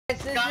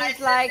This is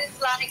like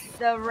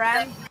the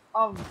ramp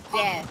of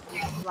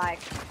death. Like,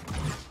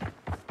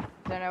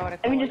 don't know what to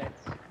call it.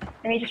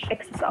 Let me just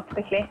fix this up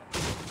quickly.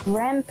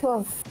 Ramp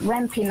of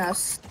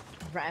rampiness.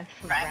 Ramp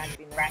of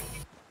rampiness.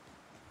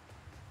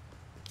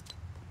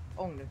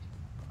 Oh no.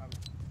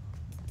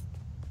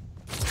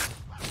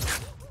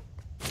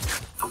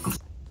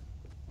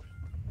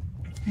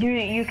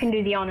 You can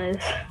do the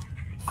honors.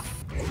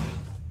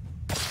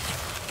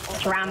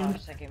 Ram.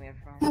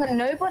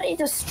 Nobody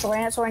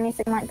destroy it or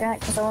anything like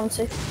that because I want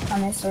to. I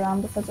mess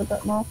around with it a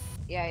bit more.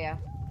 Yeah.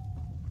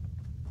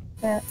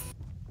 Yeah.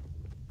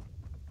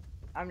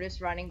 I'm just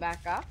running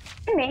back up.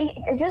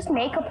 Just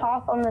make a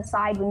path on the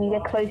side when you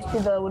get close to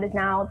the what is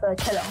now the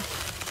killer.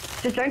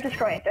 Just don't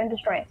destroy it. Don't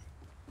destroy it.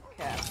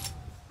 Okay.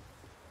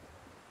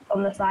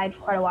 On the side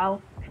for quite a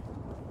while.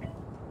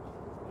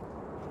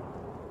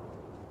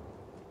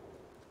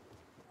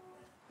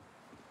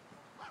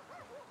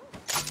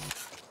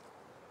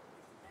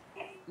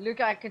 Luke,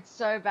 I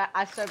so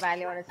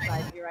badly want to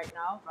snipe you right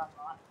now, but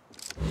I'm not.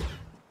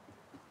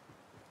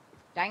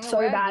 Dang it, So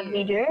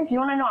badly, dude. You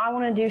want to know what I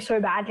want to do so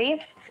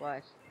badly?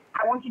 What?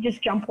 I want to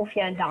just jump off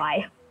here and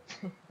die.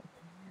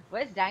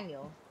 Where's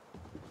Daniel?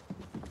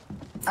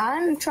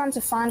 I'm trying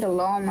to find a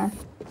llama.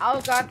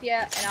 I'll go up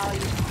here and I'll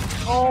use...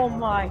 Oh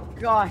my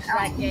gosh,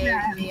 that gave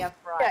me a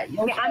fright.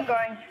 Yeah, okay, I'm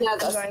going. Yeah, I'm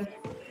going.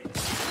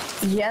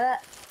 Yeah.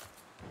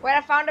 Wait,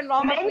 I found a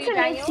llama for you, Momentum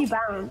Daniel. makes you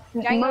bounce.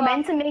 Daniel,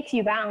 Momentum makes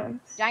you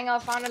bounce. Daniel, I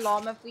found a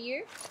llama for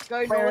you.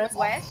 Go Where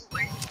northwest.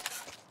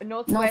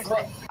 Northwest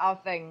of our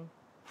thing.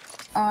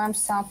 Oh, I'm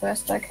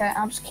southwest. Okay,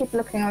 I'll just keep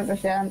looking over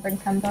here and then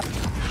come back.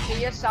 So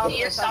you're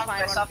southwest, I'll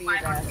find one for you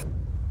there.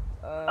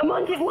 I'm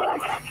on it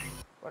works.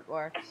 What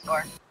works?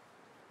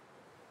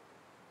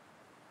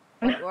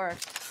 What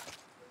works?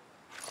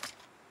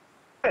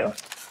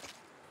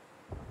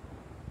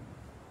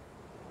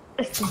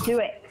 Just do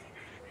it.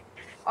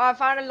 Oh, I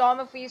found a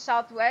llama for you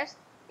southwest.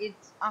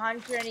 It's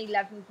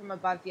 111 from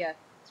above here.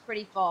 It's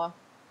pretty far.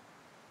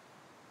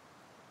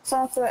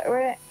 Southwest,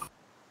 where?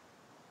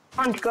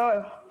 Can't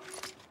go.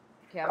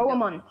 Okay,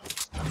 I'm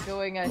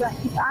doing it.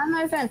 I'm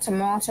over in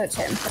Tomato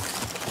Temple.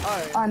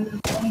 Oh.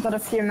 I've got a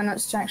few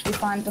minutes to actually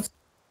find this.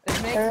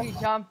 It makes me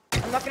jump.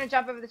 I'm not gonna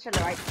jump over the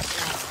chiller right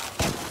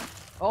now.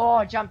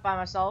 Oh, jump by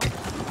myself.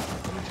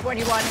 I'm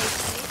 21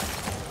 HP.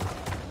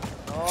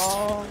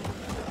 Oh,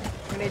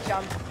 I'm gonna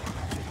jump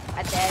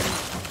at the end.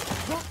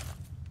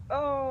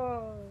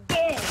 Oh.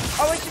 Yeah.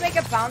 Oh, we should make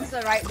a bouncer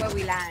right where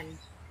we land.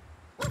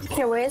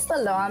 Okay, where's the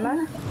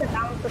llama? The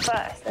bouncer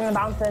first, and the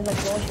bouncer is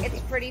like launching. It's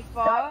pretty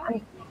far.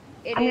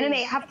 I'm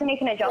gonna have to make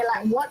an adjustment.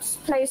 Yeah, like, what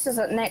place is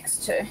it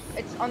next to?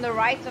 It's on the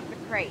right of the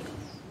crates.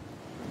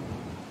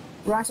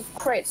 Right of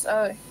crates.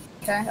 Oh,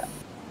 okay.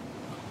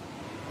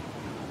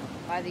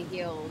 By the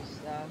hills,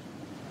 though.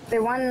 The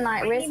one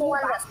like where's the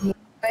one that's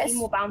west?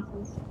 More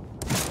bounces.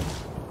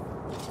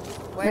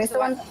 Where's the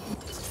one?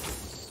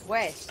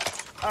 West.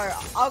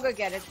 Oh, I'll go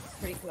get it. It's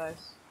pretty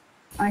close.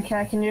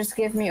 Okay, can you just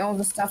give me all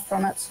the stuff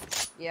from it?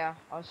 Yeah,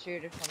 I'll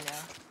shoot it from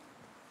there.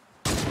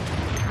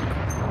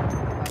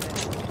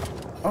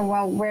 Oh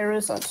well, where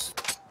is it?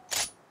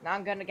 Now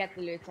I'm gonna get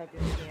the loot up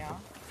in here.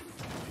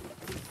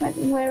 Like,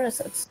 where is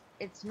it?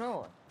 It's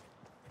north.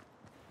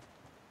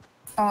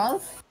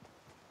 Of?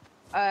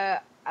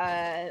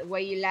 Where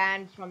you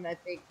land from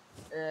that big,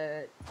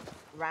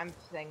 ramp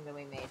thing that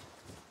we made.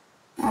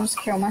 I'll just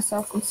kill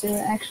myself and see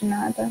what action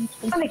I don't.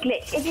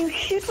 If you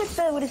shoot with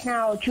the what is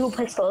now dual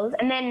pistols,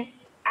 and then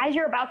as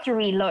you're about to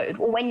reload,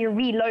 or when you're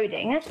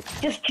reloading,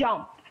 just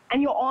jump,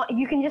 and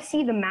you can just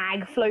see the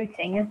mag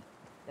floating.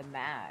 The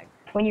mag.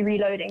 When you're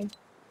reloading.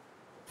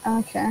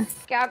 Okay.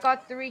 Okay, I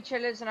got 3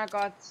 chillers and I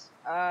got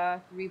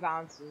 3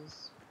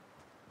 bouncers.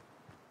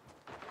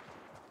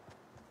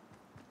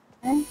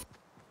 Okay.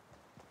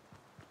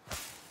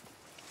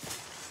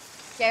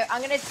 Okay,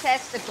 I'm gonna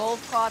test the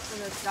golf carts in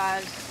this,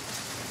 guys.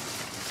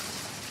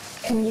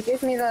 Can you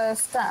give me the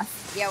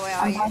stuff? Yeah, where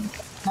are you?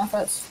 Of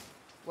it.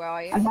 Where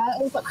are you? I buy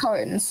all the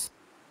cones.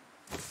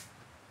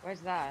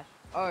 Where's that?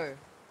 Oh,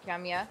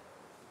 come here.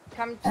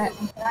 Come to,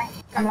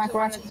 I'm like to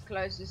one right. that's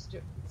closest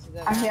to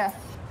the I'm here.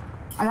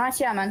 I'm right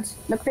here, man.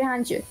 Look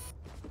behind you.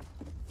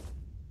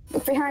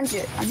 Look behind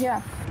you. I'm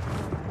here.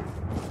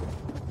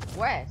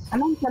 Where?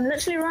 I'm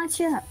literally right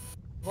here.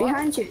 What?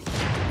 Behind you.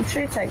 I'm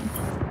shooting.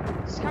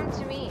 Just come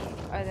to me.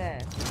 Oh,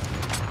 there.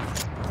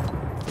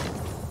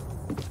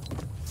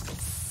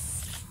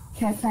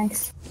 Okay,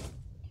 thanks.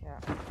 Yeah.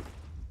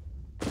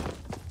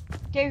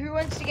 Okay, who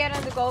wants to get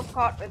on the golf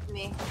cart with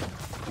me?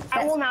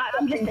 I will not.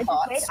 I'm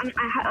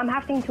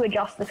having to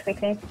adjust this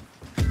quickly.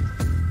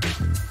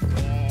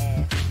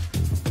 Yeah.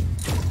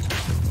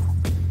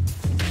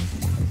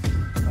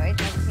 Wait, I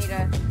just need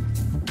a...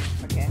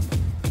 Okay.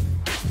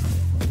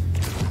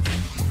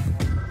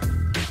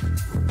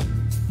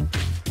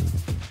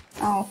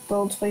 I'll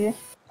build for you.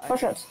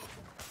 Push it.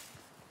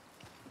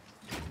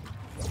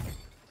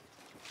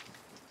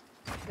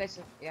 Place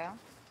it, yeah?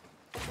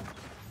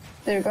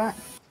 There you go.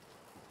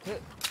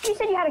 You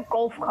said you had a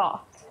golf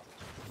cart.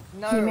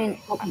 No, You mean I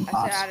shopping said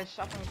cart? I had a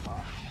shopping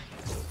cart.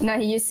 No,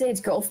 you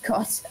said golf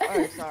cart.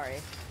 Oh, sorry.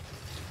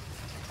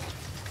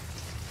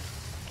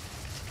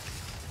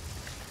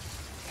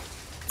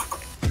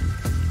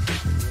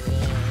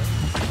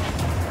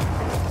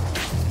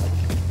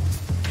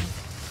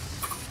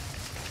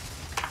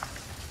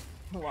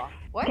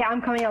 What? Okay,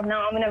 I'm coming up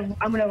now.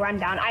 I'm gonna run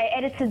down. I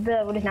edited the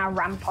what is now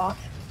rampart.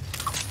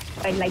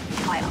 I like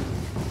fire.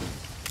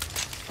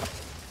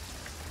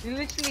 You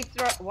literally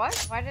throw. What?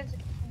 Why does it?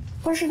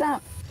 Push it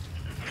up.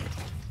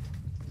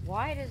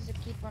 Why does it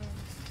keep on?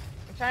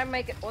 I'm trying to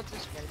make it auto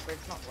sprint, but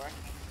it's not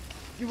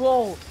working.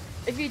 Whoa!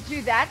 If you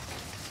do that,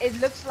 it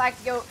looks like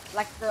your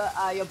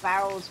your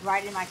barrel's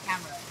right in my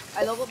camera. A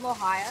little bit more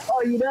higher.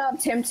 Oh, you know how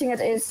tempting it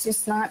is to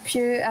snipe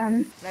you,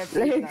 No, please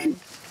Luke. don't.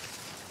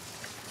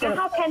 You know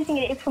how tempting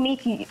it is for me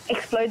to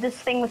explode this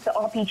thing with the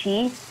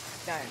RPG?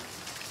 Don't.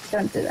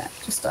 Don't do that.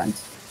 Just don't.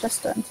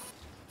 Just don't.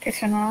 Okay,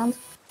 turn around.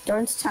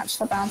 Don't touch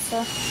the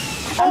bouncer.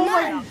 Oh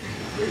my!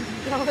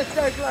 That was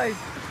so close.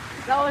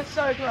 That was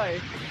so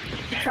close.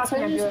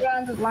 Turn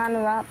around and line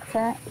it up,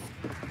 okay?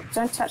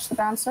 Don't touch the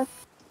bouncer.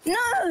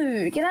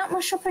 No! Get out my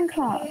shopping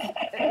cart.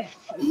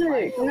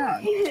 Luke, no.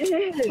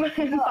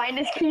 Find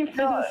his key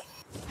No.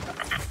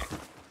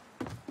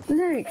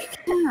 Luke,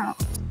 get out.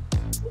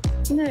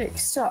 Luke,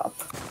 stop.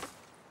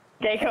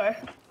 There you go.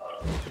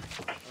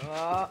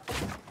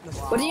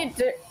 What do you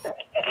do?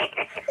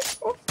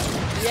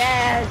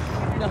 Yes!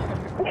 No.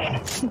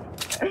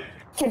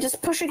 Okay,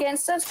 just push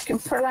against it. You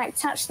can like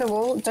touch the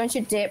wall. Don't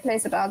you dare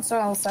place a bouncer,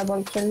 else I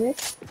will kill you.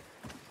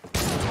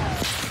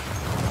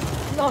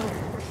 No.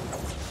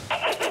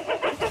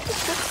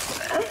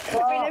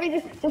 Wait, let me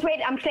just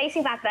wait. I'm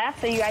placing that there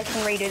so you guys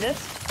can redo this.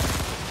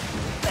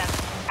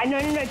 Yeah.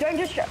 No, don't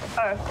just.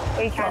 Oh,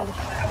 well, you can.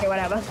 Okay,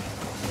 whatever.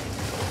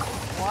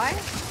 Why?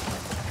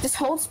 Just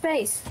hold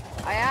space.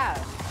 I have.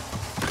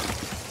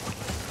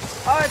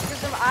 Oh, it's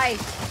just some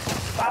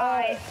ice.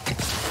 Bye.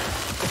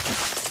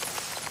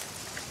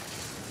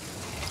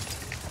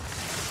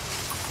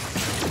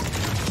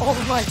 Oh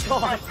my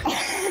god.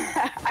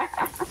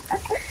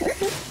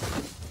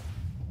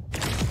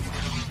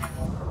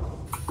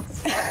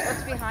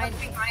 What's behind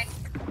me?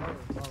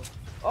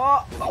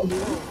 Oh!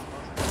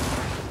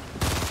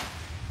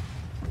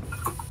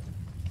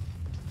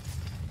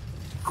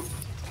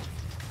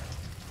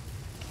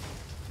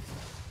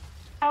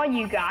 How are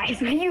you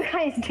guys? What are you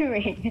guys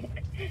doing?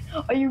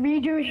 Are you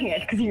redoing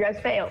it because you guys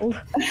failed?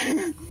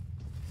 I'm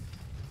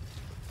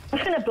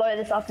just gonna blow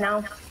this up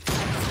now.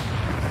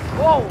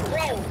 Whoa!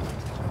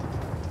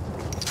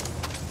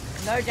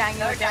 No,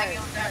 Daniel, no,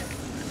 Daniel, no.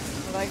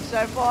 We're going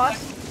so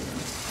fast.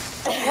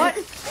 What?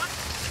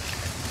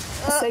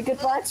 Say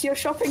goodbye to your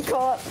shopping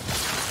cart.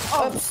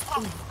 Oops.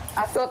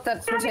 I thought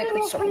that's Having protect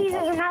more the shopping freezers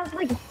cart. and that's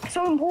like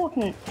so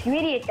important. You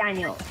idiot,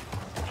 Daniel.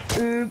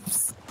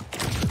 Oops.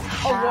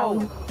 Oh,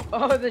 whoa.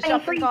 Oh, the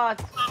shopping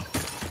cart.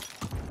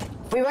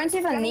 We won't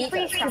even Can we need it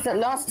freeze because it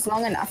lasts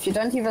long enough. You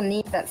don't even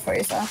need that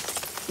freezer.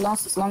 It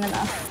lasts long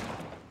enough.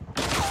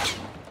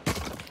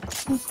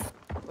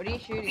 What are you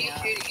shooting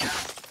at?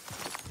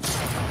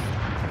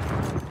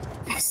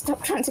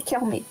 Stop trying to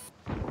kill me.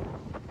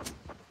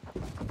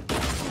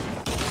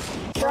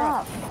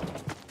 Stop.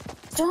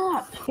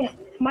 Stop. Yes,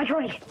 my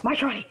trolley.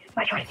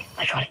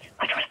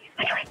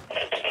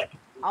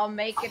 I'll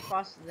make it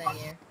faster than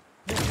you.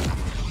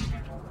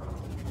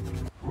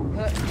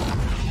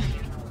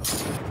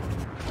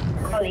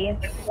 Trolley.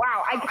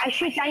 Wow, I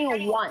shoot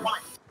Daniel once.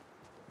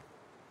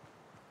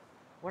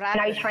 What Now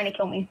happened? he's trying to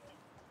kill me.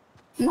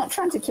 I'm not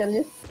trying to kill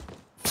you.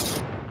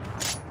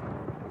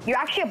 You're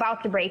actually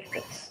about to break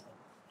this.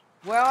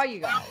 Where are you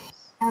guys?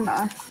 Am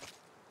I?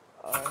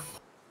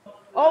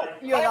 Oh,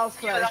 that was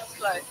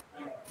close.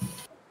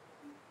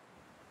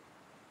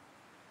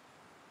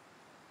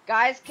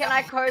 Guys, can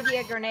I Kobe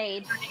a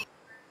grenade?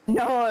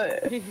 No.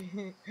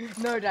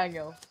 No,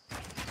 Daniel.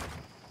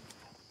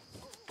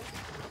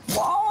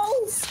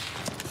 Walls.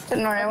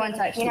 Don't worry, I won't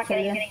actually kill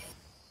you.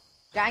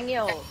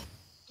 Daniel,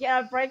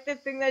 can I break the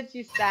thing that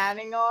you're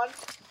standing on?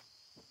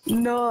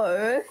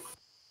 No.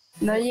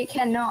 No, you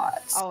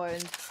cannot. I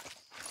won't.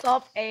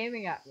 Stop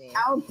aiming at me.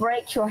 I'll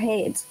break your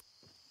head.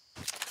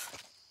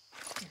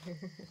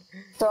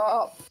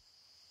 Stop.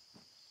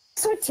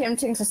 So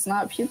tempting to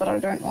snipe you, but I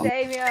don't want.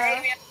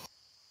 Damien!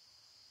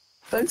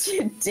 Don't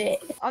you dare.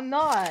 I'm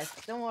not.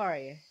 Don't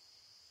worry.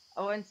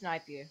 I won't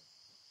snipe you.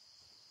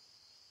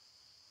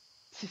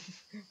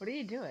 What are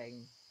you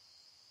doing?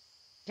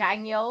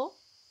 Daniel?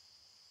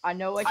 I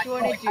know what you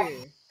want to do.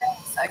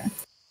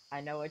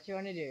 I know what you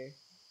want to do.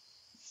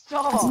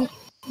 Stop!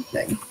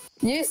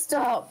 You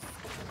stop.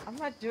 I'm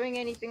not doing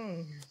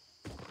anything.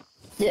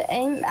 You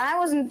aim. I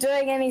wasn't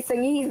doing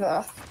anything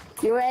either.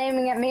 You were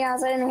aiming at me, I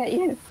was aiming at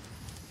you.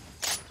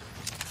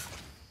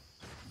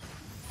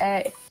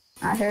 Hey,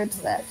 I heard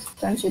that.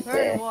 Don't you Heard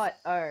dare. what?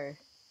 Oh.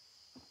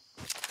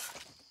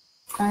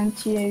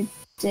 Don't you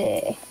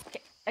dare.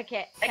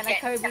 Okay, can I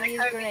Kobe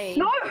use grenade?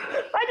 No,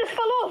 I just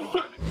fell off.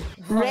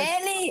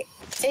 Really?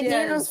 It Yes.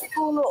 did us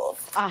fall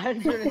off.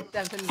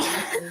 107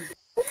 meters.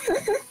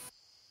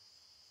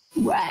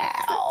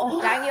 Wow.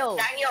 Daniel,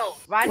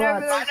 run What?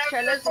 over those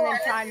trellis and then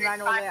try and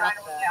run all the way up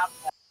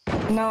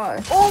there. No.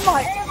 Oh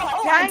my,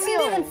 Oh, I didn't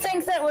Daniel! even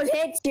think that would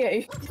hit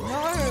you.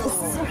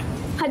 No!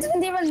 I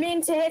didn't even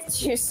mean to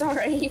hit you,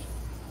 sorry.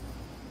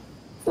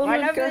 Oh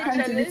Run my over the God.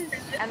 trellis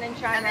and then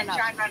try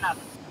and run up.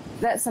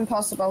 That's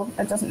impossible.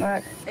 It doesn't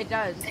work. It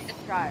does.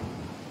 Try.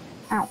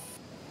 Ow.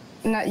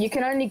 No, you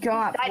can only go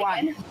up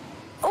one.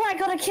 Oh, I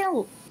got a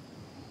kill.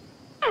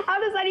 How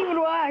does that even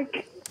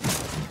work?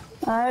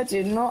 I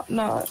do not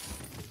know.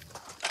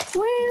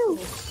 Woo!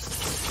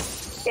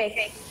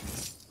 Okay.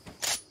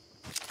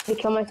 I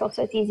kill myself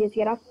so it's easier to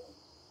get up.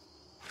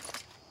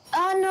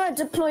 Oh no, it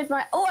deployed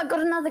my... Oh, I got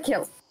another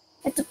kill.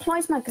 It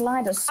deploys my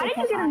glider super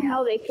I didn't high. get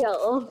how they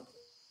kill.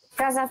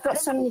 Guys, I've got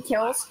so many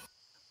kills.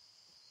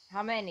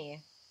 How many?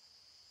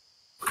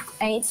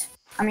 8.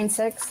 I mean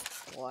 6.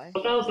 What?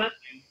 What the hell is that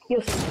thing?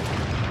 You'll see.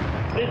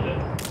 What is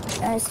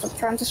it? Hey, stop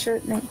trying to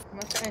shoot me. I'm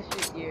not gonna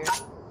shoot you.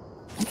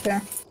 Okay.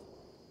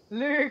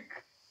 Luke!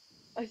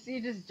 I see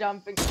you just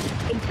jumping.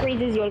 It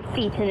freezes your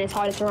feet and it's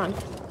harder to run.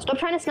 Stop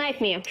trying to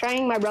snipe me. I'm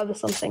trying my brother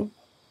something.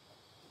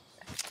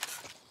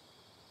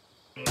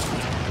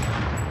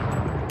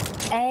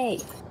 Hey.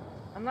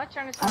 I'm not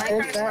trying to I snipe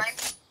heard you.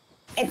 that.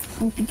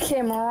 It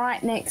came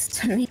right next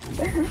to me.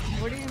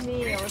 What do you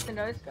mean? What's the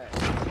nose go?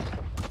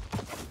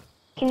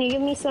 Can you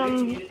give me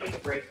some... You take a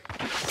break.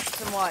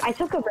 Some what? I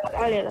took a break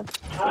earlier.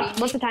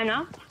 What's the time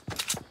now?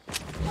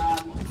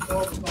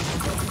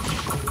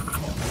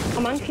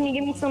 Come on, can you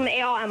give me some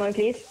AR ammo,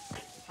 please?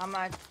 How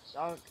much?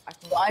 Oh, I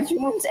can... Why do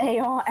you want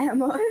AR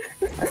ammo?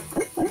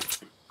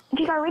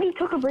 Because I already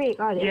took a break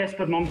earlier. Yes,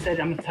 but mom said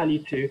I'm gonna tell you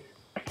to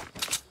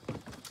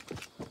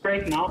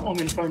break now. Mom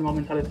and phone mom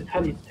and tell her to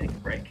tell you to take a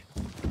break.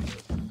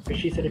 Because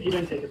she said if you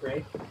don't take a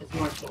break, it's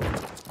my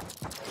fault.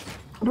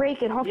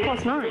 Break at half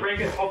past Yeah, 9. break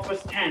at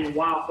 10:30.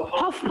 Wow, for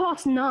Half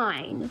past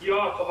 9.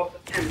 Yeah, for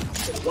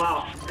 10:30.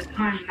 Wow, the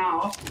time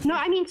now. No,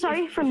 I mean,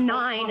 sorry, from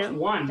 9.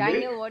 1.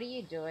 Daniel, what are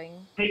you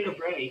doing? Take a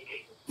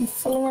break. I'm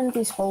filling in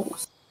these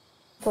holes.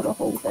 Put a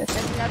hole there.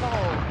 There's another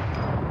hole.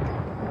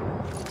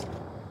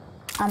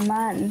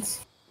 Amand.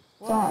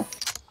 God.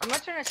 I'm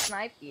not trying to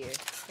snipe you. You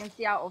can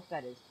see how off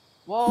that is.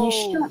 Whoa! You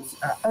should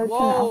open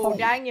Whoa, up.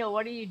 Daniel,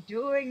 what are you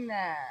doing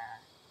there?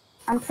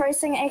 I'm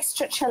pressing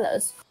extra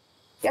chillers.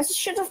 Guess you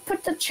should have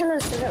put the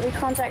chillers so that we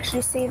can't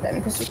actually see them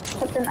because you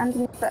put them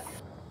underneath the...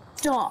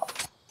 Stop.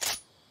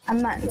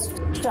 Amand.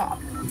 Stop.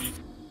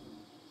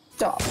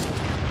 Stop.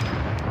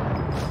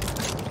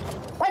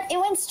 What? It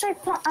went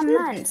straight past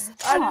Amand.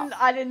 Stop.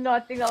 I did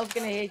not think that was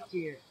gonna hit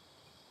you.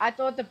 I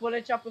thought the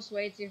bullet chop was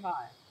way too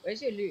high.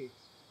 Where's your loot?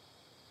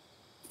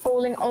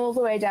 Falling all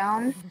the way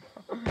down.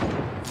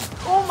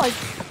 Oh my!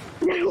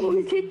 I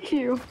almost hit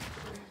you.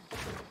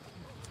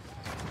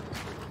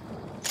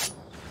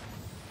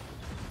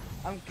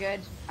 I'm good.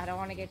 I don't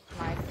want to get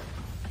sniped.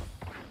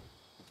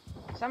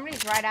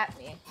 Somebody's right at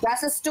me.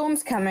 That's a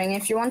storm's coming.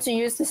 If you want to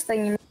use this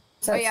thing, you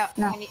Oh yeah,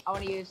 no. I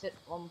want to use it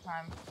one more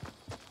time.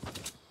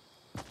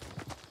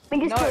 I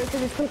think it's No. quicker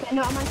because it's quicker.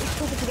 No, Amanda, it's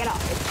quicker to get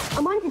up.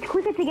 Amanda, it's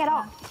quicker to get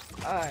up.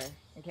 Oh,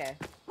 okay.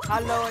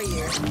 How low are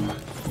you?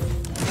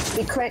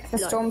 Be quick, the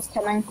No. storm's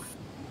coming.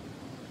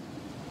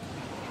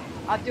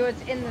 I'll do it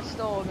in the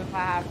storm if I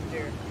have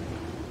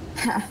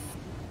to.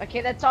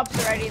 Okay, the top's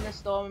already in the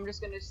storm. I'm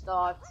just gonna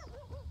start.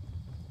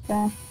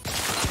 Yeah.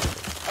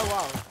 Oh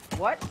wow.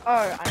 What?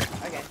 Oh,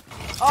 okay.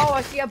 Oh,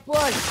 I see a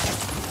bush.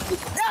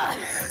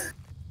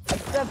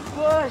 The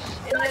bush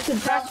in That's the a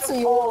bouncy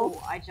special.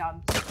 wall. Oh, I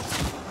jumped.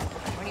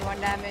 21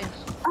 damage.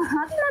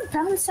 How did that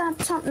bounce out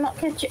top not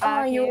get you?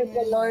 Oh, you were Okay.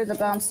 below the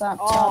bounce out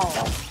top.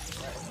 Oh.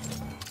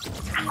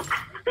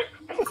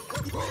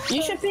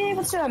 You should be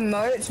able to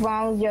emote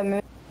while you're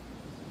moving.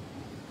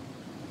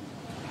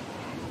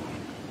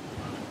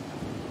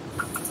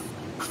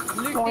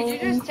 Luke, did you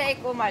just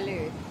take all my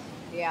loot?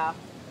 Yeah.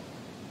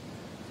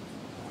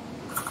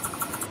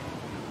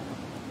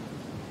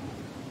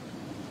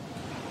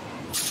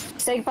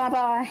 Say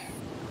bye-bye.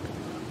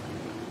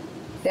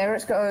 There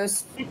it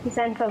goes.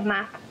 50% of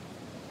map.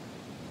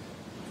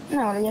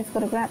 No, you've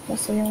got a grappler,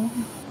 so you're... No,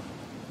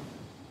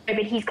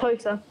 but he's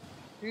closer.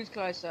 Who's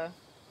closer?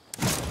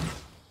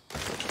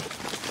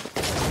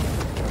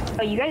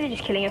 Oh, you guys are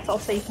just killing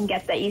yourself so you can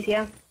get there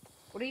easier.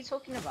 What are you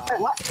talking about?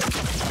 What?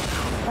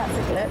 That's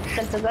a glitch.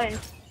 Center zone.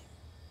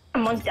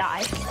 Someone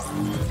died.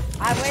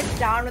 I went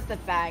down with a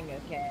bang,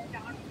 okay?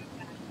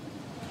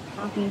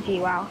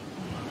 RPG, wow.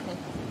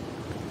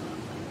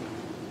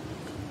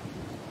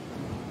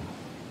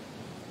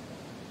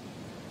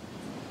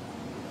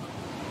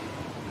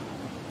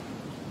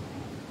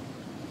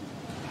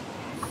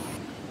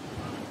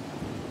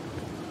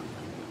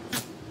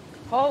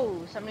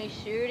 Oh, somebody's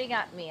shooting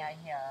at me, I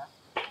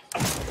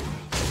hear.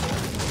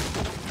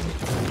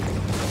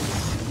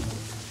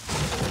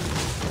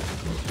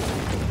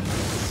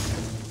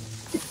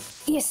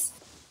 Yes.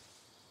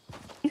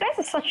 You guys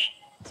are such...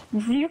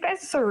 You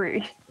guys are so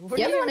rude. What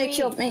do You're the you one who mean?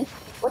 killed me.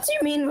 What do you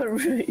mean we're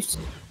rude?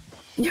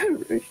 You're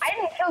rude. I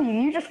didn't kill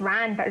you, you just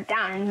ran back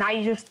down and now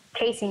you're just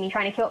chasing me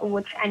trying to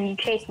kill and you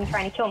chased me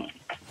trying to kill me.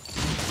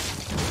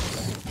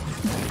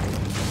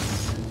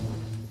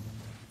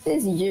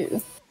 This is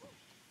you.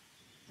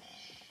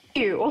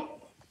 You.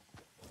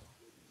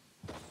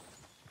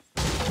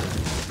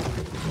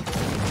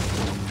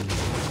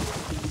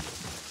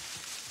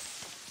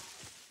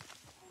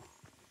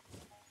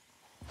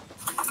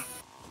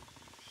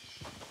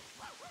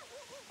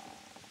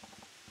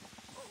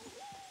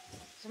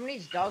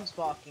 Somebody's dog's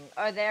barking.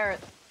 Oh, there's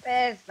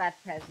that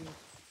peasant.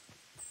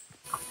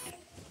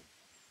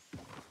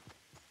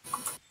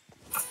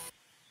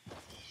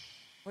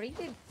 What do you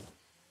think?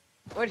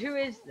 What? Who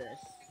is this?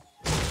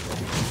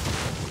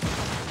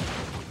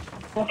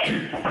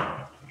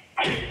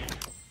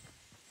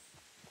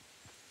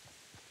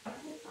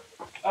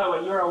 Oh,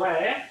 and you're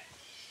away?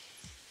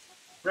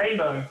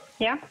 Rainbow.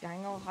 Yeah.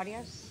 Daniel, how do you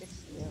have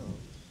 6 kills?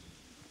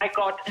 I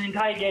got an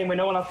entire game where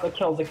no one else got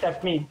kills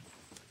except me.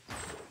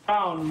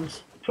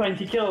 Rounds,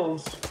 20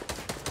 kills.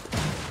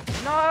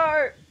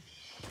 No!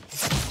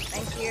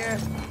 Thank you.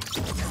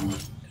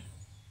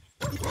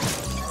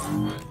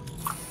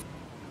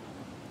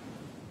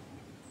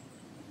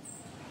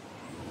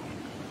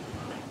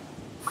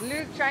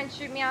 Luke, try and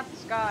shoot me out the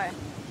sky.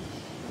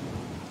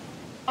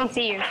 I don't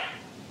see you.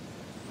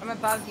 I'm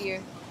above you.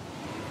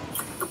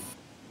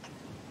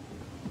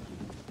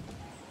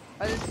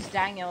 Oh, this is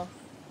Daniel.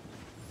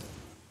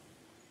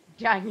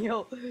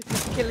 Daniel is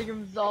killing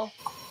himself.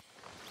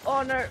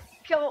 Oh no,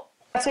 kill.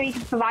 So you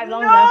can survive No!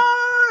 longer.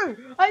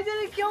 I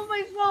didn't kill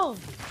myself.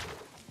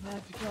 I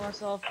have to kill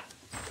myself.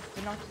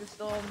 To knock the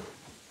storm.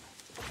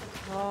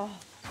 Oh,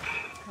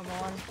 come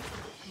on.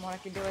 Come on, I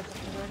can do it. I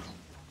can do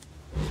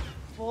it.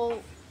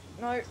 Full.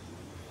 No.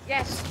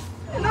 Yes.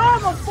 No,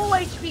 I'm on full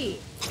HP.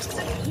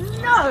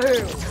 No.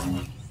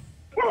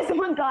 Yeah,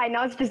 someone died.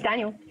 Now it's just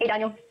Daniel. Hey,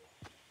 Daniel.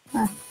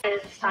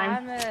 It's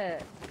time. Damn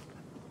it.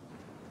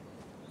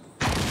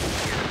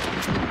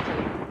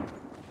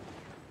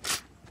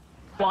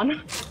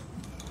 One.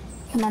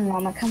 Come on,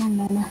 Mama. Come on,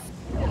 Mama.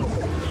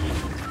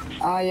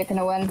 Oh, you're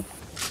gonna win.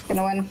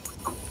 Gonna win.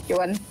 You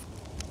win.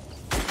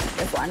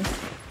 Just one.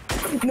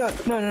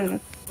 No.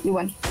 You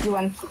win. You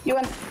win. You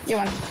win. You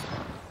win.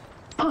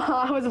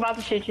 I was about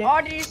to shoot you. Oh,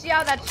 did you see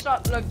how that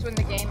shot looked when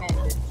the game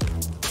ended?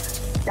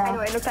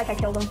 Anyway, it looks like I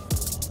killed him.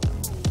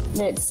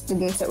 It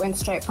didn't. It went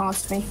straight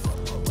past me.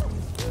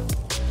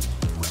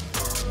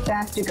 I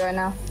have to go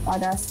now. Bye,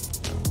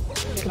 guys.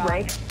 Goodbye.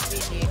 Break.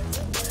 GG.